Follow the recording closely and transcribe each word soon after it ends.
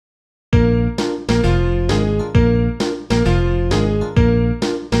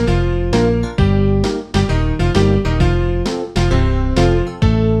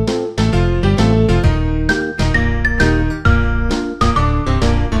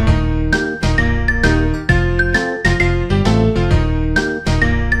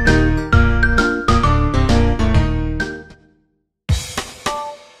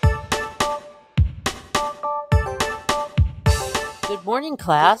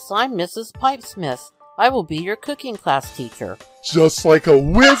class. I'm Mrs. Pipesmith. I will be your cooking class teacher. Just like a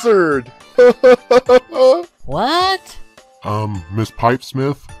wizard! What? Miss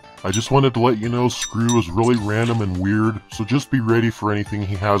Pipesmith, I just wanted to let you know Screw is really random and weird, so just be ready for anything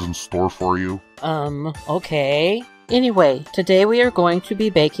he has in store for you. Okay. Anyway, today we are going to be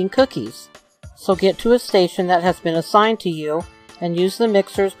baking cookies. So get to a station that has been assigned to you and use the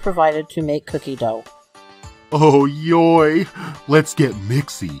mixers provided to make cookie dough. Oh, yoy! Let's get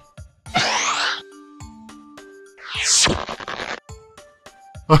mixy.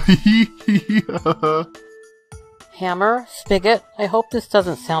 Hammer, Spigot, I hope this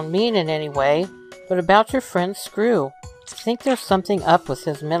doesn't sound mean in any way, but about your friend Screw. I think there's something up with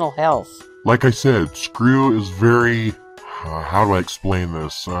his mental health. Like I said, Screw is very... how do I explain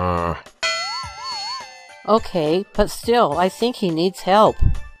this? Okay, but still, I think he needs help.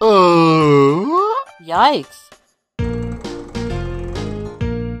 Yikes.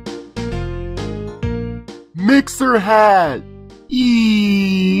 Mixer hat!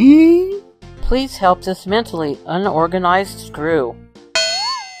 Please help this mentally unorganized Screw.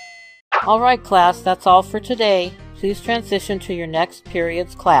 Alright class, that's all for today. Please transition to your next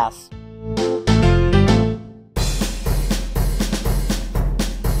period's class.